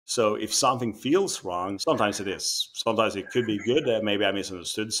So if something feels wrong, sometimes it is. Sometimes it could be good. Maybe I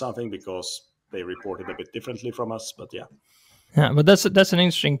misunderstood something because they reported a bit differently from us. But yeah. Yeah, but that's an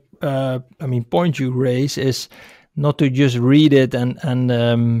interesting, point you raise, is not to just read it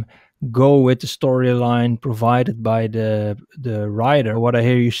and go with the storyline provided by the writer. What I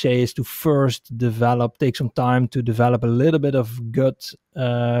hear you say is to first take some time to develop a little bit of gut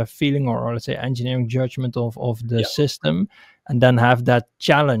feeling, or let's say engineering judgment of the system, and then have that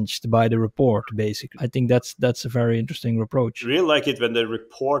challenged by the report. Basically, I think that's a very interesting approach. I really like it when the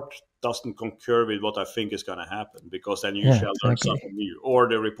report doesn't concur with what I think is going to happen, because then you Yeah, usually learn exactly. something new, or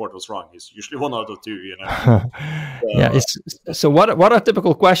the report was wrong. It's usually one out of two, Yeah. So, So what are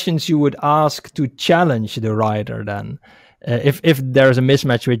typical questions you would ask to challenge the writer then? If there's a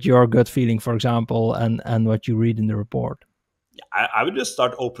mismatch with your gut feeling, for example, and what you read in the report. I would just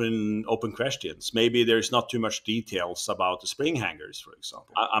start open questions. Maybe there's not too much details about the spring hangers, for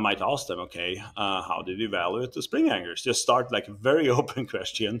example. I might ask them, okay, how did you evaluate the spring hangers? Just start like a very open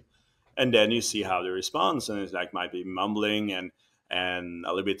question, and then you see how they respond. And it's like might be mumbling and a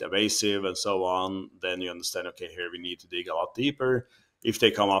little bit evasive and so on. Then you understand, okay, here we need to dig a lot deeper. If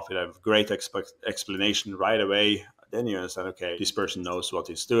they come up with a great explanation right away, then you understand, okay, this person knows what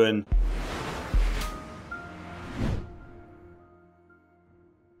he's doing.